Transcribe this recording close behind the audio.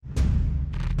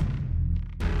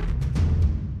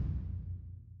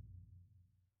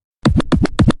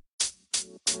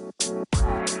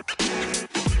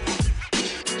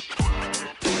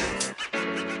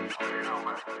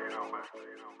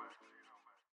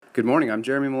Good morning, I'm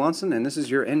Jeremy Melanson, and this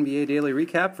is your NBA Daily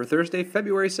Recap for Thursday,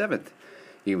 February 7th.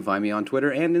 You can find me on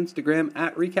Twitter and Instagram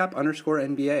at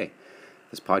recap_NBA.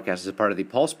 This podcast is a part of the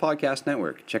Pulse Podcast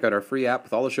Network. Check out our free app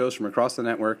with all the shows from across the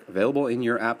network available in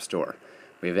your app store.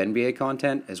 We have NBA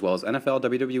content, as well as NFL,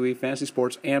 WWE, fantasy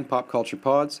sports, and pop culture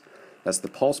pods. That's the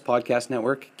Pulse Podcast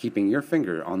Network, keeping your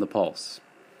finger on the pulse.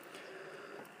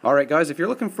 All right, guys, if you're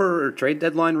looking for a trade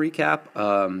deadline recap,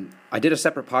 I did a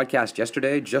separate podcast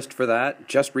yesterday just for that,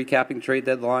 just recapping trade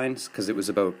deadlines, because it was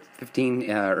about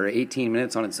 15 or 18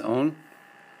 minutes on its own.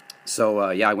 So,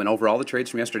 I went over all the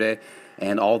trades from yesterday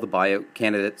and all the buyout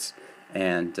candidates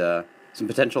and some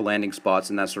potential landing spots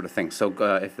and that sort of thing. So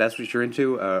if that's what you're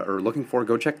into or looking for,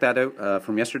 go check that out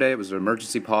from yesterday. It was an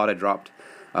emergency pod I dropped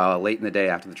late in the day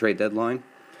after the trade deadline.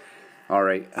 All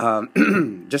right,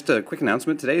 just a quick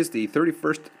announcement. Today is the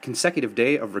 31st consecutive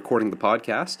day of recording the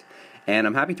podcast, and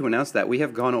I'm happy to announce that we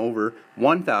have gone over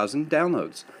 1,000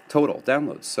 downloads, total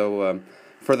downloads. So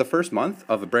for the first month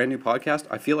of a brand new podcast,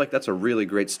 I feel like that's a really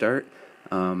great start,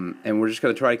 and we're just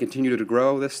going to try to continue to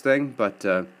grow this thing. But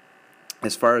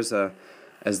as far as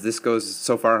this goes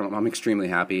so far, I'm extremely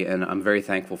happy, and I'm very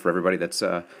thankful for everybody that's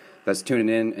tuning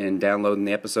in and downloading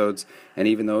the episodes, and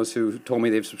even those who told me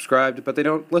they've subscribed but they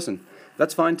don't listen.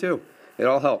 That's fine too. It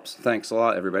all helps. Thanks a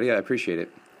lot, everybody. I appreciate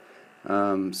it.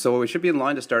 So we should be in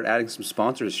line to start adding some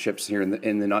sponsorships here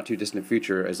in the not too distant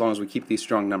future, as long as we keep these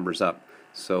strong numbers up.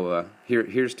 So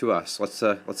here's to us.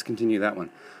 Let's continue that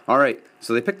one. All right.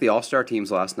 So they picked the All-Star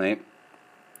teams last night,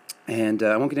 and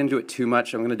I won't get into it too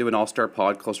much. I'm going to do an All-Star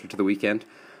pod closer to the weekend,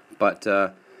 but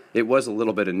it was a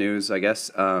little bit of news, I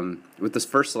guess. With this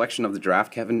first selection of the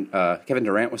draft, Kevin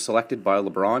Durant was selected by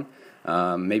LeBron.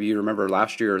 Maybe you remember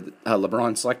last year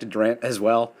LeBron selected Durant as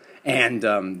well,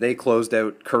 and they closed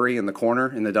out Curry in the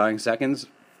corner in the dying seconds,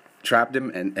 trapped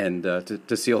him, and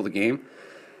to seal the game.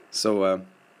 So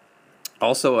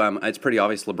also, it's pretty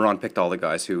obvious LeBron picked all the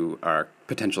guys who are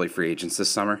potentially free agents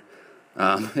this summer.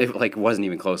 It wasn't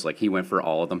even close. He went for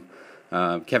all of them.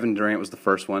 Kevin Durant was the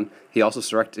first one. He also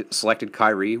selected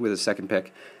Kyrie with his second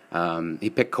pick. He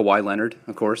picked Kawhi Leonard,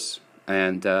 of course,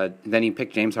 and then he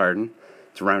picked James Harden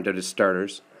to round out his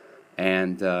starters.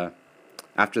 And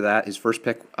after that, his first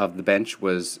pick of the bench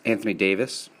was Anthony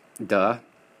Davis. Duh.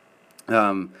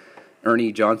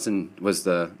 Ernie Johnson was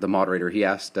the moderator. He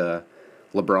asked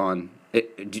LeBron,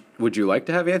 would you like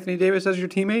to have Anthony Davis as your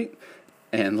teammate?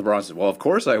 And LeBron said, well, of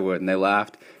course I would. And they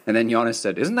laughed. And then Giannis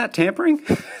said, isn't that tampering?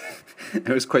 It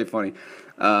was quite funny.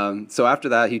 So after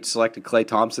that, he selected Klay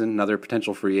Thompson, another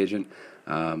potential free agent.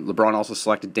 LeBron also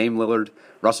selected Dame Lillard,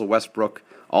 Russell Westbrook,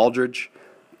 Aldridge,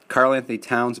 Karl Anthony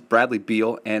Towns, Bradley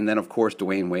Beal, and then, of course,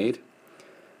 Dwayne Wade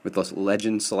with this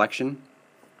legend selection.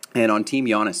 And on Team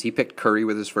Giannis, he picked Curry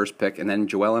with his first pick, and then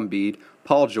Joel Embiid,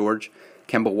 Paul George,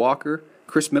 Kemba Walker,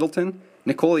 Chris Middleton,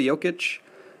 Nikola Jokic,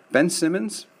 Ben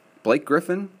Simmons, Blake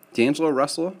Griffin, D'Angelo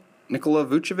Russell, Nikola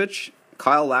Vucevic,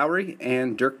 Kyle Lowry,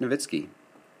 and Dirk Nowitzki.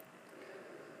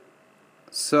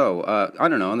 So, I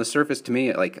don't know, on the surface, to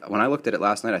me, when I looked at it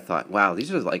last night, I thought, wow, this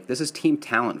is team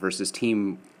talent versus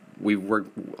team we work,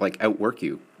 outwork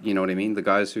you. You know what I mean? The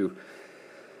guys who,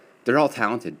 they're all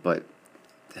talented, but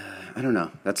I don't know.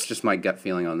 That's just my gut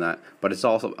feeling on that. But it's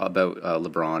also about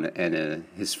LeBron and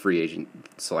his free agent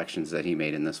selections that he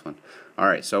made in this one. All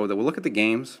right, so we'll look at the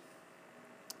games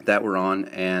that were on,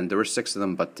 and there were 6 of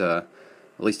them, but at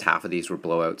least half of these were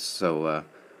blowouts. So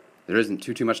there isn't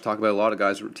too much to talk about. A lot of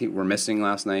guys were missing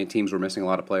last night. Teams were missing a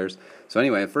lot of players. So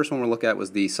anyway, the first one we'll look at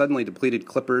was the suddenly depleted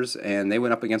Clippers, and they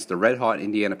went up against the red-hot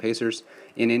Indiana Pacers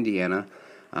in Indiana.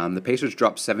 The Pacers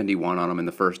dropped 71 on them in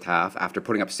the first half after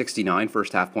putting up 69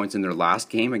 first-half points in their last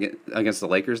game against the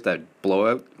Lakers, that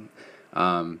blowout.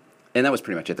 And that was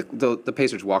pretty much it. The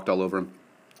Pacers walked all over them.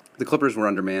 The Clippers were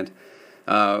undermanned.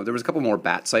 There was a couple more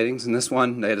bat sightings in this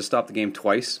one. They had to stop the game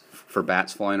twice for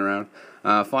bats flying around.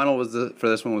 Final for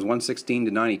this one was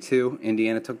 116-92.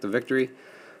 Indiana took the victory.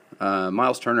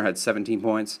 Miles Turner had 17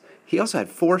 points. He also had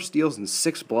 4 steals and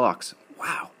 6 blocks.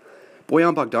 Wow.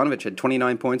 Bojan Bogdanovic had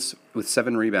 29 points with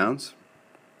 7 rebounds.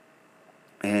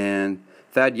 And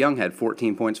Thad Young had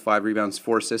 14 points, 5 rebounds,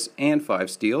 4 assists, and 5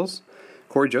 steals.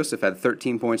 Corey Joseph had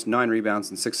 13 points, 9 rebounds,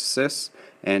 and 6 assists.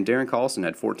 And Darren Collison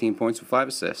had 14 points with 5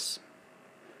 assists.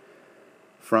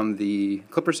 From the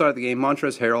Clippers side of the game,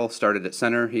 Montrezl Harrell started at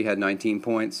center. He had 19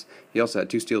 points. He also had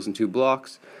 2 steals and 2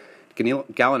 blocks.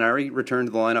 Gallinari returned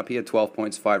to the lineup. He had 12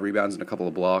 points, 5 rebounds, and a couple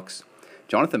of blocks.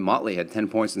 Jonathan Motley had 10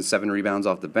 points and 7 rebounds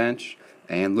off the bench.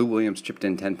 And Lou Williams chipped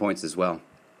in 10 points as well.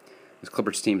 This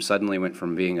Clippers team suddenly went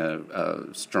from being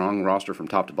a strong roster from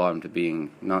top to bottom to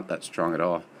being not that strong at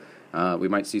all. We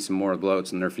might see some more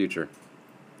blowouts in their future.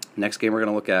 Next game we're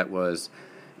going to look at was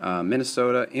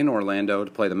Minnesota in Orlando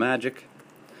to play the Magic.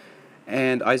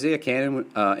 And Isaiah Cannon,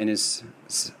 on his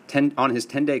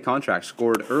 10-day contract,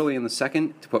 scored early in the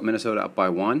second to put Minnesota up by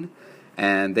 1,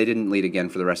 and they didn't lead again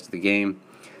for the rest of the game.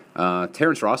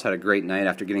 Terrence Ross had a great night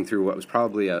after getting through what was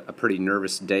probably a pretty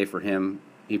nervous day for him.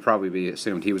 He'd probably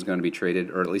assumed he was going to be traded,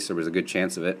 or at least there was a good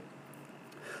chance of it.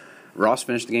 Ross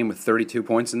finished the game with 32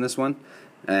 points in this one,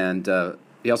 and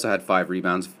he also had 5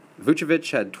 rebounds. Vucevic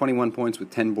had 21 points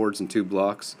with 10 boards and 2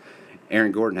 blocks.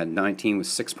 Aaron Gordon had 19 with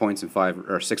 6 points and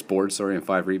 6 boards, and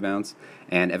 5 rebounds.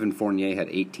 And Evan Fournier had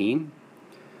 18.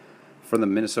 For the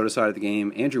Minnesota side of the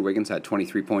game, Andrew Wiggins had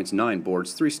 23 points, 9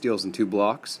 boards, 3 steals, and 2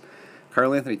 blocks.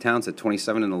 Karl Anthony Towns had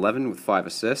 27 and 11 with 5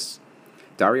 assists.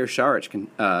 Dario Saric,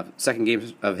 second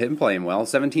game of him playing well,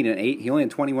 17 and 8. He only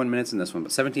had 21 minutes in this one,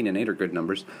 but 17 and 8 are good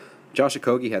numbers. Josh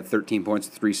Okogie had 13 points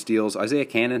with 3 steals. Isaiah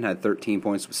Cannon had 13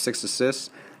 points with 6 assists.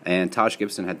 And Taj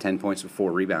Gibson had 10 points with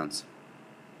 4 rebounds.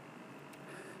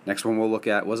 Next one we'll look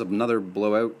at was another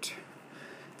blowout.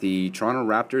 The Toronto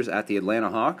Raptors at the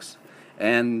Atlanta Hawks.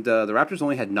 And the Raptors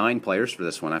only had 9 players for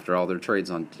this one after all their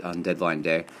trades on deadline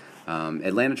day.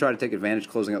 Atlanta tried to take advantage,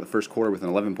 closing out the first quarter with an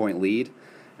 11-point lead.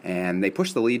 And they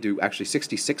pushed the lead to actually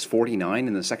 66-49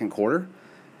 in the second quarter.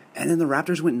 And then the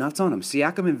Raptors went nuts on them.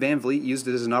 Siakam and Van Vliet used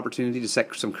it as an opportunity to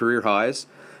set some career highs.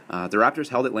 The Raptors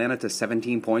held Atlanta to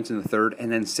 17 points in the third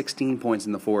and then 16 points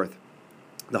in the fourth.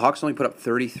 The Hawks only put up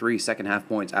 33 second-half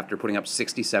points after putting up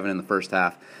 67 in the first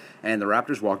half. And the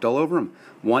Raptors walked all over them.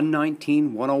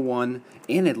 119-101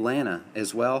 in Atlanta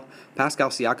as well. Pascal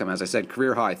Siakam, as I said,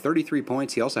 career high, 33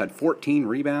 points. He also had 14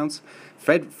 rebounds.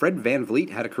 Fred Van Vliet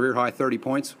had a career high 30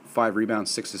 points, 5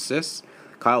 rebounds, 6 assists.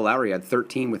 Kyle Lowry had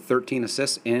 13 with 13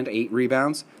 assists and 8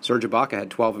 rebounds. Serge Ibaka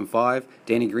had 12 and 5.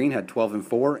 Danny Green had 12 and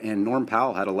 4. And Norm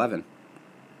Powell had 11.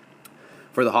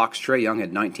 For the Hawks, Trae Young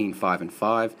had 19, 5 and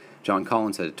 5. John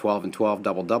Collins had 12 and 12,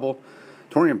 double-double.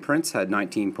 Taurean Prince had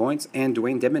 19 points, and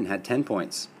Dwayne Dedmon had 10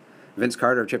 points. Vince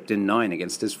Carter chipped in 9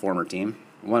 against his former team,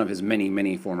 one of his many,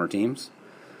 many former teams.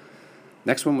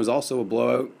 Next one was also a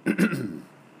blowout. The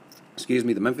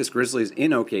Memphis Grizzlies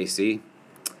in OKC.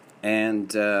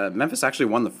 And Memphis actually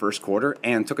won the first quarter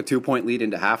and took a 2-point lead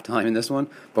into halftime in this one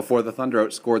before the Thunder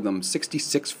outscored them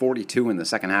 66-42 in the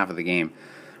second half of the game.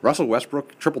 Russell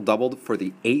Westbrook triple-doubled for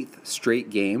the 8th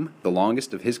straight game, the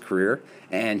longest of his career,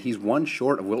 and he's 1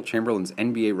 short of Wilt Chamberlain's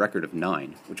NBA record of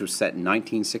 9, which was set in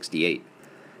 1968.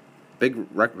 Big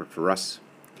record for Russ.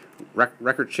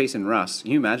 Record chasing Russ. Can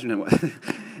you imagine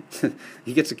him?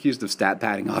 He gets accused of stat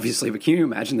padding, obviously, but can you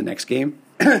imagine the next game?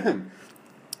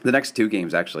 The next 2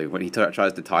 games, actually, when he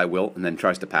tries to tie Wilt and then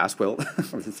tries to pass Wilt.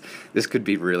 This could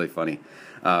be really funny.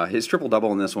 His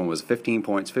triple-double in this one was 15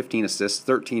 points, 15 assists,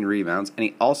 13 rebounds, and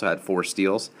he also had 4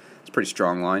 steals. It's a pretty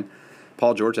strong line.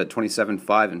 Paul George had 27,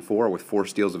 5 and 4 with 4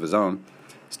 steals of his own.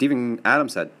 Steven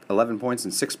Adams had 11 points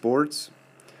and 6 boards.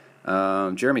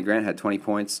 Jeremy Grant had 20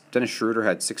 points. Dennis Schroeder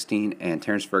had 16, and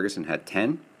Terrence Ferguson had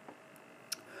 10.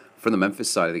 For the Memphis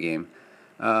side of the game,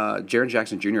 Jaren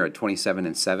Jackson Jr. had 27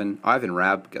 and 7. Ivan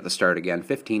Rabb got the start again,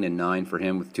 15 and 9 for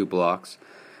him with 2 blocks.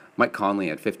 Mike Conley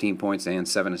had 15 points and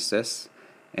 7 assists,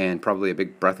 and probably a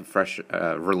big breath of fresh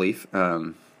relief.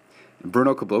 Bruno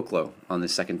Caboclo on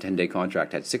this second 10-day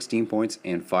contract had 16 points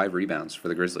and 5 rebounds for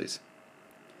the Grizzlies.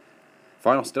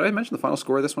 Finals. Did I mention the final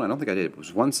score of this one? I don't think I did. It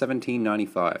was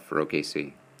 117-95 for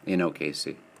OKC, in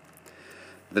OKC.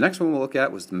 The next one we'll look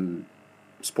at was the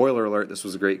spoiler alert, this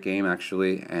was a great game,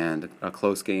 actually, and a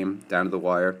close game, down to the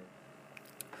wire.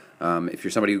 If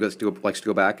you're somebody who likes to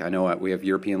go back, I know we have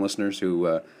European listeners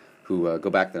who go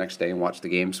back the next day and watch the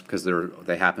games because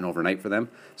they happen overnight for them.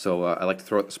 So I like to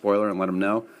throw out the spoiler and let them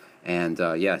know. And,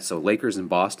 so Lakers in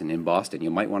Boston. You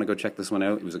might want to go check this one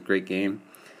out. It was a great game.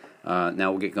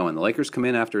 Now we'll get going. The Lakers come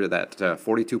in after that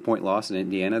 42-point loss in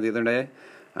Indiana the other day,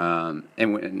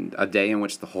 and a day in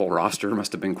which the whole roster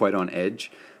must have been quite on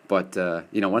edge. But,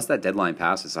 once that deadline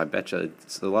passes, I bet you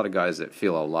it's a lot of guys that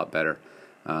feel a lot better.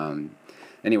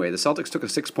 Anyway, the Celtics took a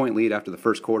 6-point lead after the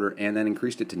first quarter and then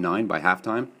increased it to 9 by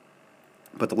halftime.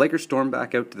 But the Lakers stormed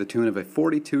back out to the tune of a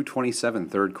 42-27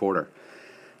 third quarter.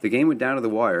 The game went down to the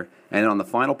wire, and on the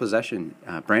final possession,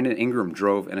 Brandon Ingram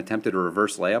drove and attempted a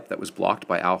reverse layup that was blocked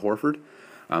by Al Horford.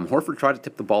 Horford tried to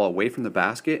tip the ball away from the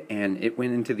basket, and it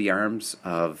went into the arms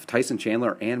of Tyson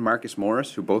Chandler and Marcus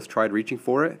Morris, who both tried reaching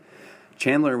for it.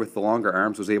 Chandler, with the longer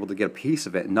arms, was able to get a piece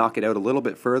of it and knock it out a little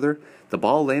bit further. The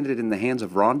ball landed in the hands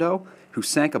of Rondo, who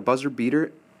sank a buzzer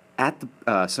beater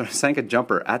sank a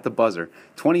jumper at the buzzer,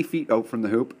 20 feet out from the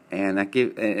hoop, and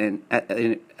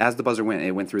as the buzzer went,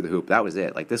 it went through the hoop. That was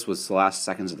it. This was the last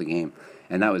seconds of the game,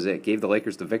 and that was it. Gave the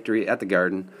Lakers the victory at the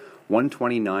Garden,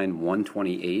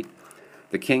 129-128.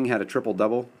 The King had a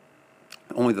triple-double.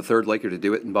 Only the third Laker to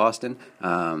do it in Boston.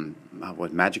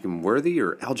 Magic and Worthy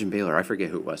or Elgin Baylor? I forget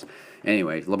who it was.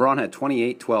 Anyway, LeBron had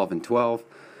 28, 12, and 12.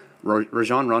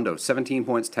 Rajon Rondo, 17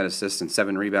 points, 10 assists, and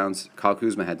 7 rebounds. Kyle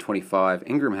Kuzma had 25.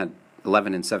 Ingram had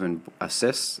 11 and 7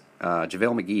 assists.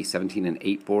 JaVale McGee, 17 and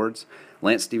 8 boards.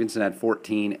 Lance Stevenson had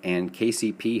 14, and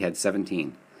KCP had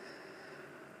 17.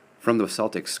 From the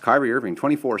Celtics, Kyrie Irving,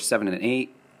 24, 7 and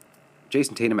 8.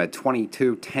 Jason Tatum had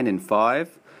 22, 10 and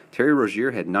 5. Terry Rozier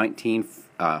had 19,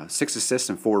 6 assists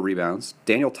and 4 rebounds.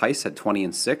 Daniel Tice had 20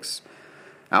 and 6.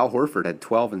 Al Horford had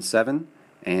 12 and 7.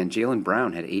 And Jaylen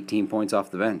Brown had 18 points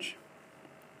off the bench.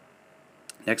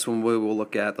 Next one we will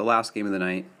look at the last game of the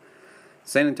night.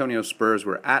 San Antonio Spurs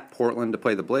were at Portland to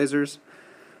play the Blazers.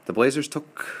 The Blazers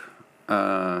took...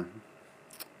 that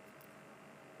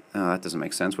doesn't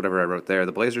make sense, whatever I wrote there.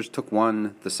 The Blazers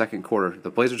won the second quarter.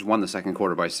 The Blazers won the second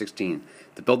quarter by 16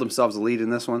 to build themselves a lead in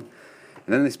this one.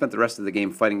 And then they spent the rest of the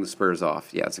game fighting the Spurs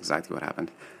off. Yeah, that's exactly what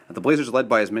happened. The Blazers led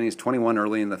by as many as 21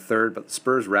 early in the third, but the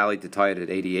Spurs rallied to tie it at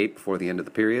 88 before the end of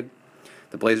the period.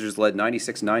 The Blazers led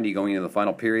 96-90 going into the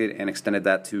final period and extended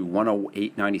that to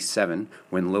 108-97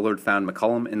 when Lillard found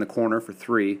McCollum in the corner for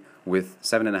 3 with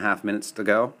 7.5 minutes to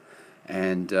go.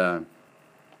 And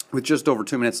with just over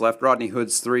 2 minutes left, Rodney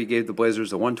Hood's 3 gave the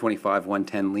Blazers a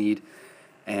 125-110 lead,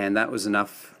 and that was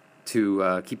enough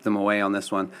to keep them away on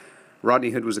this one.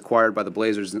 Rodney Hood was acquired by the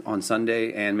Blazers on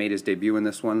Sunday and made his debut in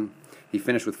this one. He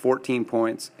finished with 14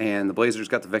 points, and the Blazers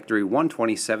got the victory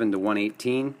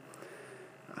 127-118.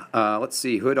 Let's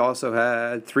see, Hood also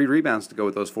had 3 rebounds to go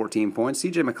with those 14 points.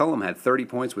 CJ McCollum had 30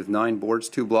 points with 9 boards,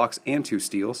 2 blocks, and 2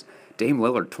 steals. Dame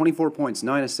Lillard, 24 points,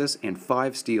 9 assists, and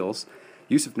 5 steals.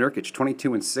 Yusuf Nurkic,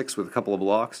 22 and 6 with a couple of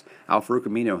blocks. Al-Farouq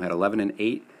Amino had 11 and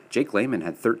 8. Jake Layman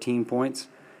had 13 points,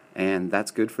 and that's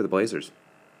good for the Blazers.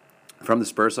 From the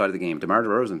Spurs side of the game, DeMar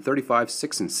DeRozan, 35,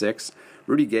 6 and 6.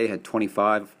 Rudy Gay had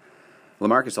 25.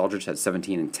 LaMarcus Aldridge had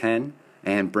 17 and 10.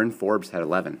 And Bryn Forbes had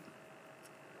 11.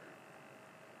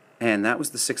 And that was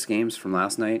the 6 games from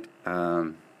last night.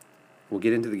 We'll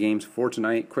get into the games for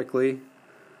tonight quickly.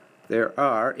 There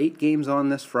are 8 games on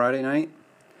this Friday night.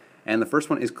 And the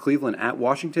first one is Cleveland at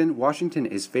Washington. Washington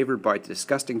is favored by a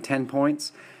disgusting 10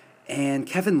 points. And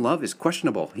Kevin Love is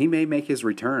questionable. He may make his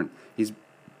return. He's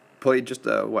played just,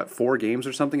 4 games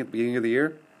or something at the beginning of the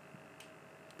year.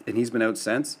 And he's been out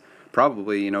since.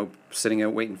 Probably, sitting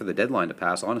out waiting for the deadline to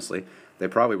pass, honestly. They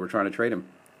probably were trying to trade him.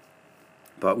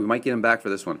 But we might get him back for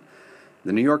this one.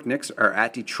 The New York Knicks are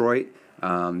at Detroit.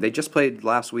 They just played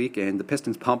last week, and the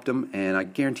Pistons pumped them, and I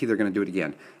guarantee they're going to do it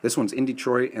again. This one's in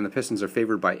Detroit, and the Pistons are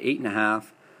favored by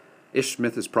 8.5. Ish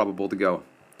Smith is probable to go.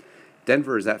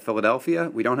 Denver is at Philadelphia.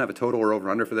 We don't have a total or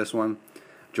over-under for this one.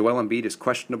 Joel Embiid is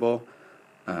questionable.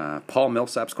 Paul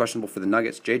Millsap's questionable for the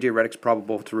Nuggets. J.J. Redick's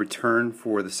probable to return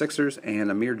for the Sixers, and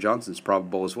Amir Johnson's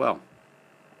probable as well.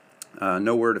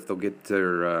 No word if they'll get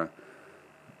their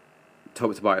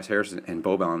Tobias Harris and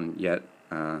Boban yet.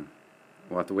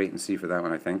 We'll have to wait and see for that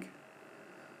one, I think.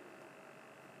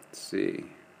 Let's see.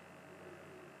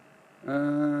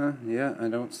 Yeah, I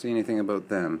don't see anything about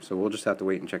them, so we'll just have to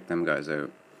wait and check them guys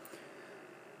out.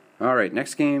 All right,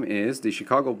 next game is the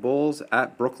Chicago Bulls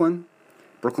at Brooklyn.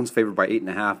 Brooklyn's favored by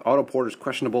 8.5. Otto Porter's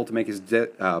questionable to make his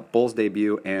Bulls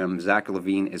debut, and Zach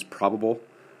LaVine is probable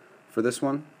for this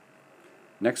one.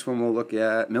 Next one we'll look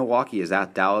at, Milwaukee is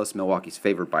at Dallas. Milwaukee's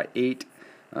favored by 8.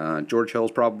 George Hill's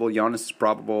probable, Giannis is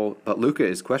probable, but Luka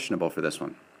is questionable for this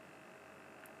one.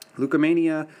 Luka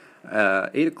Mania,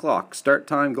 8 o'clock, start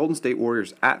time, Golden State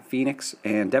Warriors at Phoenix,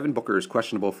 and Devin Booker is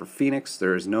questionable for Phoenix.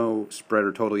 There is no spread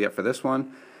or total yet for this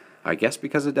one. I guess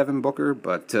because of Devin Booker,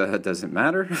 but does it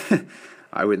matter?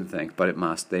 I wouldn't think, but it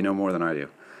must. They know more than I do.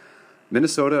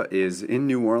 Minnesota is in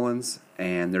New Orleans,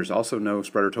 and there's also no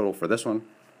spread or total for this one.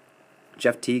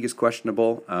 Jeff Teague is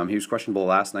questionable. He was questionable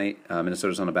last night.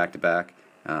 Minnesota's on a back-to-back,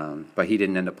 but he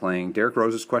didn't end up playing. Derrick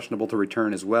Rose is questionable to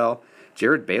return as well.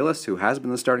 Jared Bayless, who has been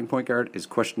the starting point guard, is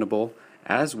questionable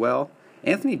as well.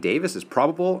 Anthony Davis is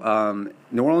probable.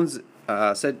 New Orleans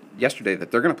said yesterday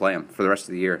that they're going to play him for the rest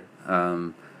of the year.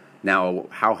 Now,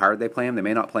 how hard they play him, they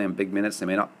may not play him big minutes. They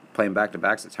may not play him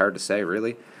back-to-backs. It's hard to say,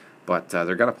 really. But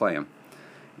they're going to play him.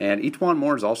 And Etuan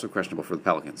Moore is also questionable for the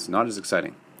Pelicans. Not as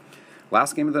exciting.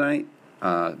 Last game of the night,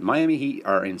 Miami Heat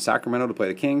are in Sacramento to play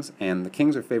the Kings, and the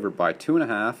Kings are favored by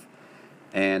 2.5.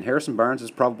 And Harrison Barnes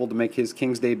is probable to make his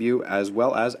Kings debut, as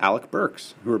well as Alec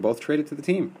Burks, who are both traded to the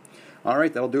team. All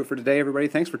right, that'll do it for today, everybody.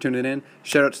 Thanks for tuning in.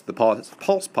 Shout out to the Pulse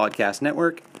Podcast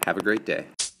Network. Have a great day.